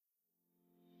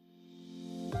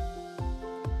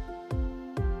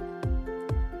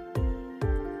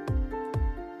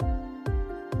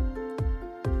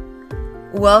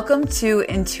Welcome to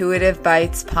Intuitive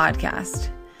Bites podcast.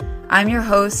 I'm your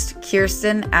host,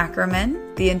 Kirsten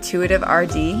Ackerman, the Intuitive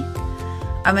RD.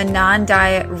 I'm a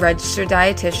non-diet registered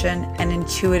dietitian and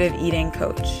intuitive eating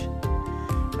coach.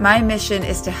 My mission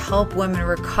is to help women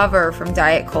recover from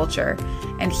diet culture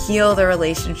and heal their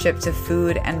relationship to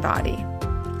food and body.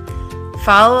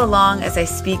 Follow along as I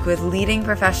speak with leading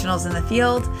professionals in the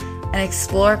field and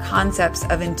explore concepts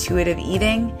of intuitive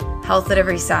eating, health at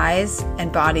every size,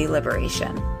 and body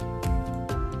liberation.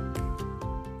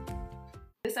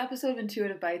 This episode of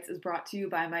Intuitive Bites is brought to you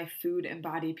by my Food and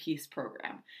Body Peace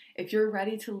program. If you're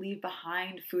ready to leave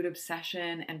behind food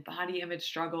obsession and body image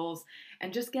struggles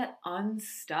and just get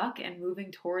unstuck and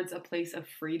moving towards a place of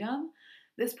freedom,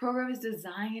 this program is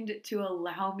designed to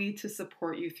allow me to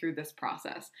support you through this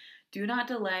process. Do not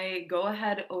delay. Go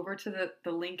ahead over to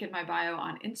the link in my bio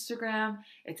on Instagram.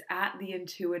 It's at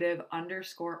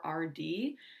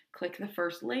 @theintuitive_RD. Click the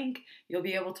first link. You'll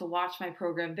be able to watch my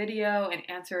program video and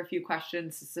answer a few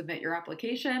questions to submit your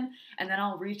application. And then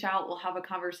I'll reach out, we'll have a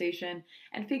conversation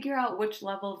and figure out which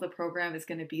level of the program is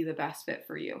going to be the best fit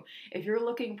for you. If you're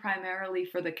looking primarily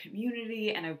for the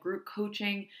community and a group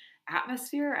coaching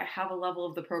atmosphere, I have a level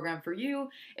of the program for you.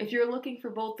 If you're looking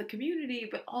for both the community,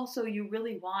 but also you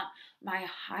really want my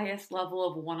highest level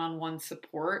of one-on-one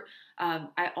support,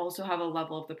 I also have a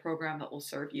level of the program that will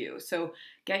serve you. So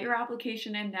get your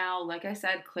application in now. Like I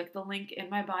said, click the link in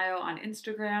my bio on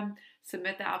Instagram,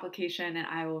 submit the application, and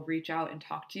I will reach out and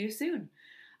talk to you soon.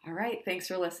 All right, thanks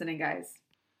for listening, guys.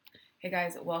 Hey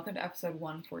guys, welcome to episode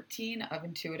 114 of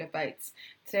Intuitive Bites.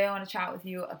 Today I want to chat with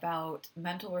you about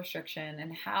mental restriction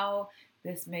and how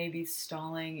this may be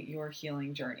stalling your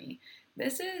healing journey.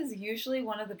 This is usually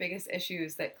one of the biggest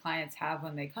issues that clients have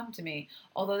when they come to me,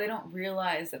 although they don't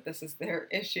realize that this is their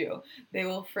issue. They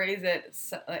will phrase it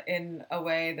in a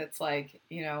way that's like,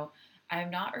 I'm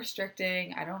not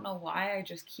restricting. I don't know why I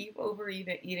just keep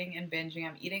overeating and binging.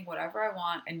 I'm eating whatever I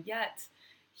want, and yet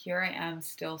here I am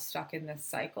still stuck in this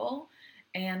cycle,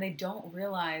 and they don't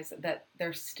realize that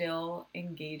they're still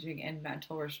engaging in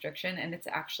mental restriction and it's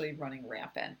actually running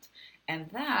rampant. And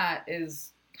that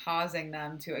is causing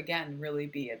them to, again, really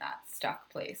be in that stuck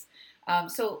place.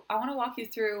 So I want to walk you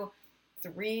through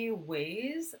 3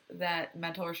 ways that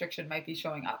mental restriction might be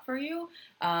showing up for you.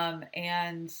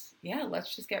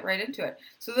 Let's just get right into it.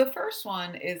 So the first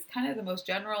one is kind of the most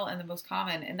general and the most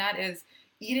common, and that is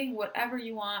eating whatever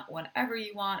you want, whenever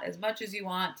you want, as much as you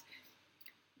want,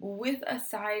 with a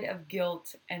side of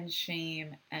guilt and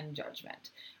shame and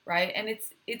judgment, right? And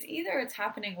it's either it's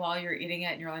happening while you're eating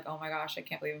it and you're like, oh my gosh, I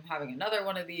can't believe I'm having another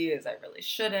one of these. I really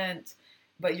shouldn't,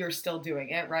 but you're still doing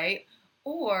it, right?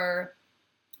 Or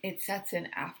it sets in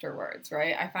afterwards,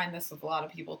 right? I find this with a lot of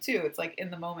people too. It's like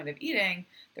in the moment of eating,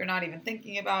 they're not even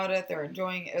thinking about it. They're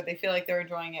enjoying it. They feel like they're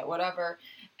enjoying it, whatever.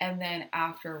 And then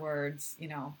afterwards,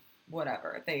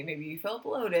 whatever. Maybe you feel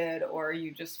bloated, or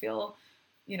you just feel,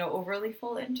 overly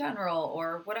full in general,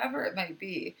 or whatever it might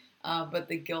be. But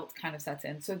the guilt kind of sets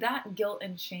in. So that guilt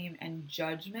and shame and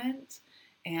judgment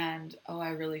and, I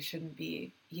really shouldn't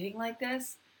be eating like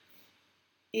this,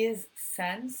 is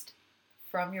sensed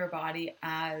from your body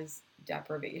as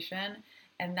deprivation.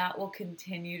 And that will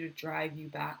continue to drive you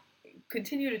back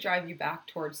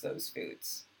towards those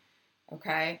foods.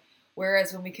 Okay?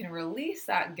 Whereas when we can release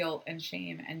that guilt and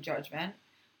shame and judgment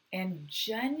and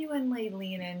genuinely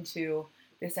lean into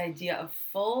this idea of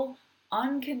full,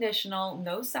 unconditional,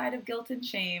 no side of guilt and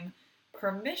shame,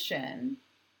 permission,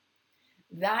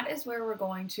 that is where we're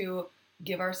going to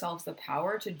give ourselves the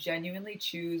power to genuinely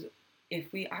choose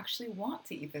if we actually want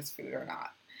to eat this food or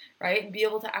not, right? And be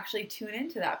able to actually tune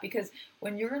into that. Because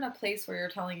when you're in a place where you're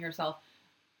telling yourself,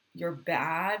 you're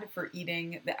bad for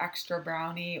eating the extra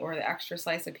brownie or the extra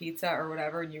slice of pizza or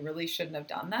whatever, and you really shouldn't have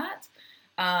done that.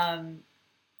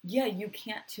 You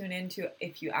can't tune into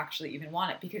if you actually even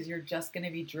want it, because you're just going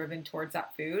to be driven towards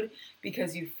that food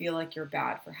because you feel like you're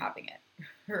bad for having it,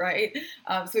 right?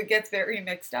 So it gets very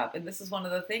mixed up. And this is one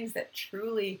of the things that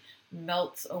truly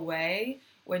melts away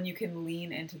when you can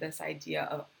lean into this idea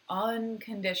of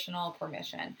unconditional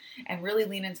permission and really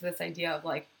lean into this idea of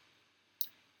like,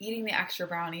 eating the extra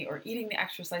brownie or eating the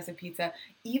extra slice of pizza,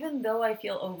 even though I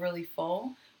feel overly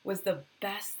full, was the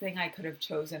best thing I could have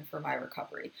chosen for my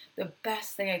recovery, the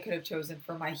best thing I could have chosen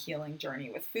for my healing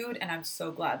journey with food, and I'm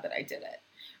so glad that I did it,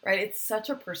 right? It's such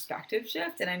a perspective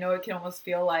shift, and I know it can almost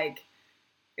feel like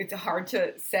it's hard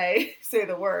to say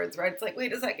the words, right? It's like,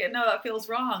 wait a second, no, that feels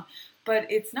wrong, but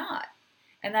it's not.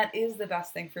 And that is the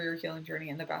best thing for your healing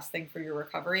journey and the best thing for your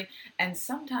recovery. And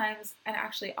sometimes, and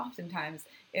actually oftentimes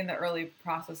in the early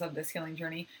process of this healing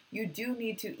journey, you do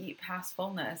need to eat past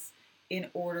fullness in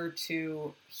order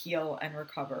to heal and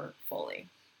recover fully.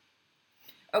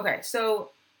 Okay, so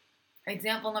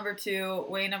example number 2,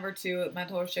 way number 2,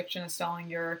 mental restriction is stalling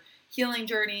your healing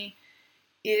journey,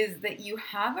 is that you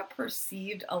have a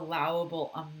perceived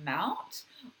allowable amount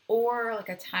or like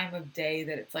a time of day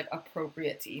that it's like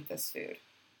appropriate to eat this food.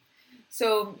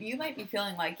 So you might be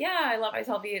feeling like, yeah, I let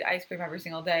myself eat ice cream every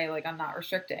single day, like I'm not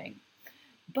restricting.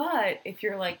 But if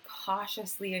you're like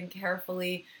cautiously and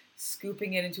carefully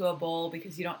scooping it into a bowl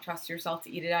because you don't trust yourself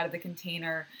to eat it out of the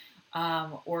container,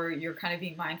 or you're kind of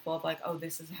being mindful of like, oh,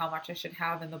 this is how much I should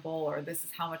have in the bowl, or this is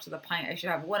how much of the pint I should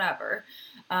have, whatever.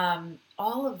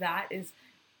 All of that is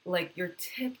like you're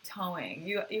tiptoeing.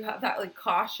 You have that like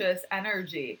cautious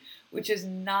energy, which is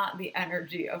not the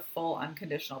energy of full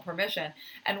unconditional permission.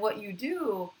 And what you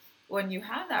do when you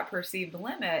have that perceived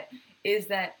limit is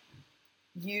that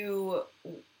you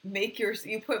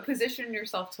position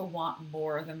yourself to want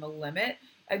more than the limit,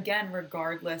 again,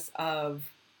 regardless of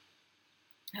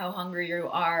how hungry you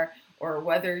are or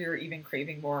whether you're even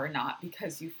craving more or not,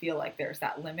 because you feel like there's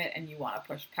that limit and you want to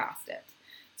push past it.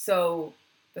 So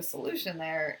the solution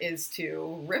there is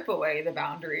to rip away the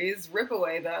boundaries, rip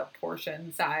away the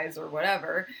portion size or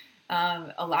whatever.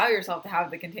 Allow yourself to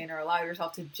have the container, allow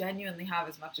yourself to genuinely have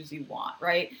as much as you want,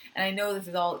 right? And I know this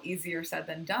is all easier said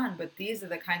than done, but these are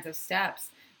the kinds of steps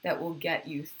that will get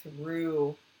you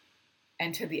through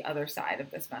and to the other side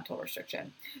of this mental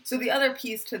restriction. So the other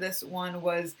piece to this one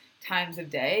was times of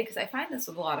day, because I find this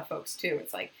with a lot of folks too.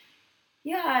 It's like,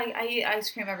 yeah, I eat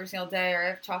ice cream every single day, or I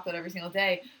have chocolate every single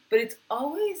day, but it's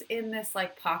always in this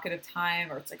like pocket of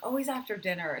time, or it's like always after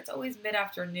dinner, it's always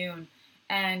mid-afternoon,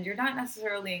 and you're not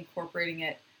necessarily incorporating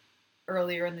it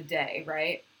earlier in the day,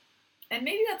 right? And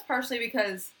maybe that's partially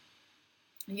because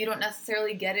you don't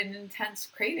necessarily get an intense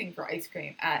craving for ice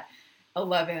cream at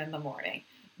 11 in the morning.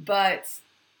 But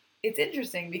it's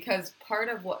interesting because part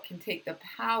of what can take the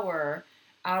power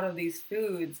out of these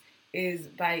foods is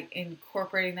by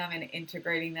incorporating them and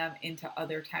integrating them into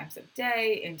other times of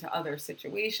day, into other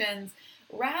situations,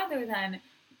 rather than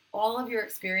all of your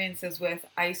experiences with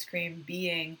ice cream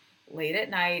being late at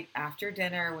night, after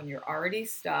dinner, when you're already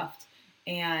stuffed,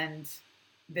 and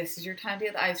this is your time to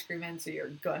get the ice cream in, so you're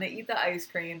gonna eat the ice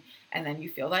cream, and then you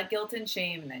feel that guilt and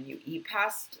shame, and then you eat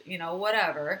past,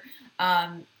 whatever.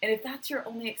 And if that's your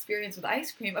only experience with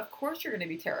ice cream, of course you're gonna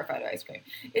be terrified of ice cream.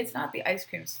 It's not the ice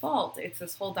cream's fault, it's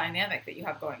this whole dynamic that you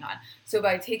have going on. So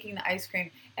by taking the ice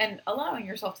cream and allowing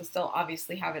yourself to still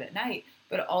obviously have it at night,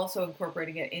 but also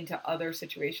incorporating it into other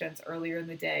situations earlier in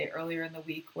the day, earlier in the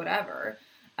week, whatever,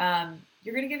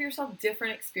 you're gonna give yourself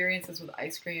different experiences with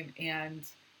ice cream, and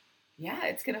yeah,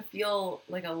 it's going to feel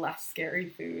like a less scary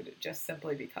food just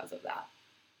simply because of that.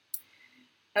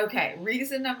 Okay,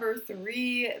 reason number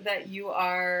 3 that you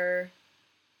are,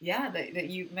 that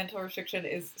you mental restriction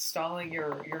is stalling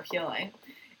your healing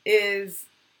is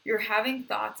you're having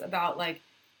thoughts about like,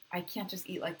 I can't just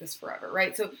eat like this forever,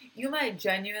 right? So you might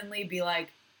genuinely be like,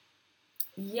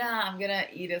 yeah, I'm going to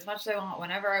eat as much as I want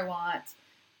whenever I want.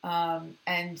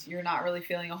 And you're not really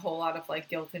feeling a whole lot of like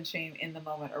guilt and shame in the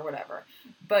moment or whatever.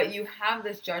 But you have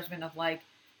this judgment of like,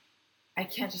 I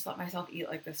can't just let myself eat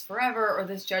like this forever, or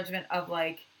this judgment of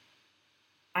like,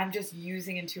 I'm just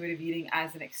using intuitive eating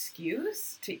as an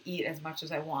excuse to eat as much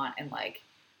as I want and like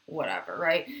whatever,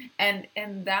 right? And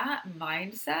that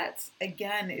mindset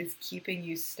again is keeping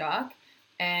you stuck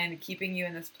and keeping you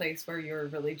in this place where you're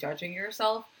really judging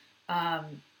yourself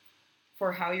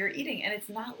for how you're eating. And it's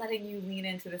not letting you lean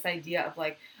into this idea of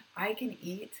like, I can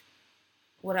eat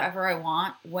whatever I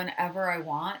want, whenever I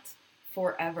want,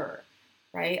 forever,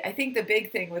 right? I think the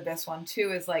big thing with this one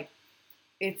too is like,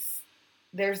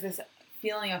 there's this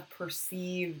feeling of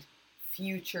perceived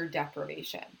future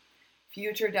deprivation.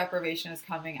 Future deprivation is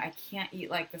coming. I can't eat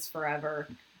like this forever.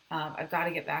 I've got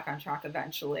to get back on track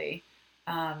eventually.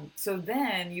 So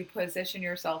then you position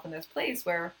yourself in this place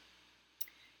where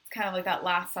kind of like that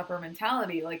Last Supper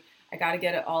mentality. Like, I got to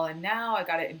get it all in now. I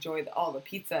got to enjoy all the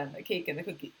pizza and the cake and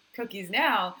the cookies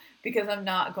now, because I'm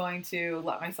not going to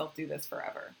let myself do this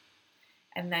forever.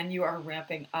 And then you are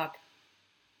ramping up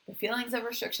the feelings of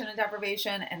restriction and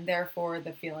deprivation, and therefore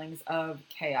the feelings of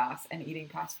chaos and eating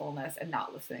past fullness and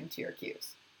not listening to your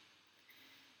cues.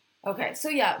 Okay, so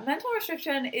yeah, mental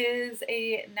restriction is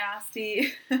a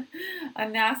nasty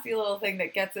little thing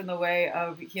that gets in the way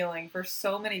of healing for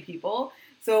so many people.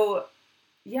 So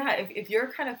yeah, if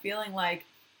you're kind of feeling like,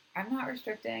 I'm not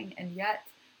restricting and yet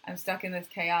I'm stuck in this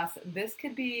chaos, this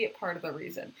could be part of the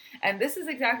reason. And this is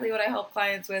exactly what I help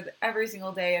clients with every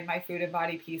single day in my Food and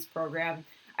Body Peace program.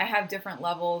 I have different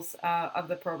levels of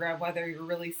the program, whether you're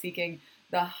really seeking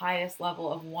the highest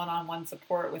level of one-on-one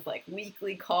support with like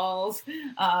weekly calls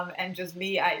and just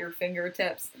me at your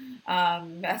fingertips,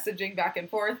 messaging back and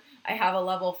forth. I have a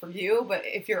level for you, but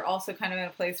if you're also kind of in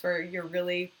a place where you're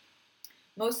really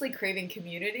mostly craving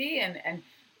community and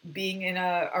being in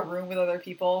a room with other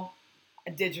people,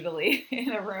 digitally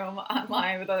in a room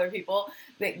online with other people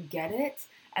that get it,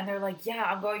 and they're like, yeah,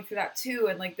 I'm going through that too,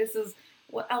 and like this is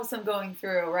what else I'm going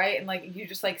through, right? And like you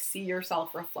just like see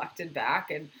yourself reflected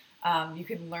back, and you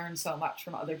can learn so much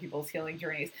from other people's healing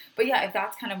journeys. But yeah, if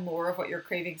that's kind of more of what you're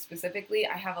craving specifically,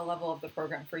 I have a level of the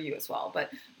program for you as well.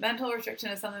 But mental restriction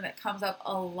is something that comes up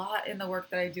a lot in the work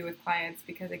that I do with clients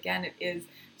because, again, it is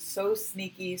so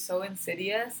sneaky, so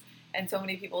insidious, and so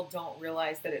many people don't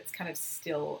realize that it's kind of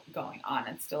still going on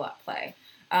and still at play.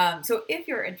 So if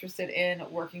you're interested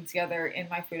in working together in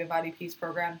my Food and Body Peace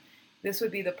program, this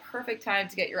would be the perfect time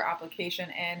to get your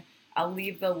application in. I'll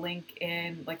leave the link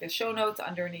in like the show notes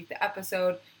underneath the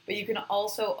episode, but you can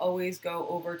also always go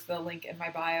over to the link in my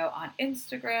bio on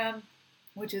Instagram,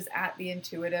 which is at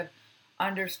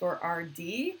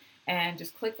theintuitive_RD, and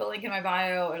just click the link in my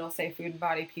bio. It'll say Food and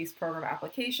Body Peace Program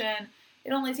application.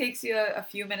 It only takes you a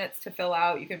few minutes to fill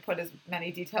out. You can put as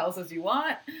many details as you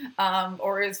want,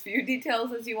 or as few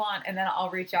details as you want, and then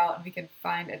I'll reach out and we can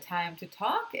find a time to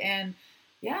talk. And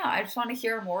yeah, I just want to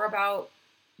hear more about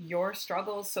your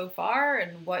struggles so far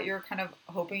and what you're kind of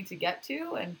hoping to get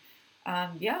to. And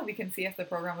yeah, we can see if the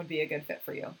program would be a good fit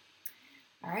for you.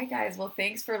 All right, guys. Well,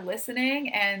 thanks for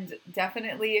listening. And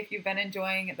definitely, if you've been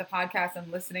enjoying the podcast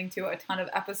and listening to a ton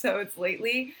of episodes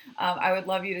lately, I would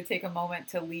love you to take a moment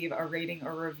to leave a rating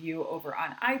or review over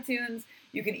on iTunes.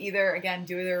 You can either, again,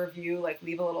 do the review, like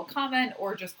leave a little comment,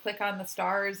 or just click on the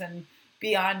stars and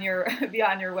be on your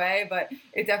way. But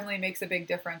it definitely makes a big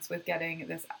difference with getting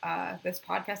this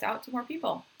podcast out to more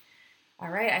people. All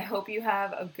right. I hope you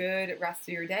have a good rest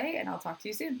of your day, and I'll talk to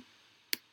you soon.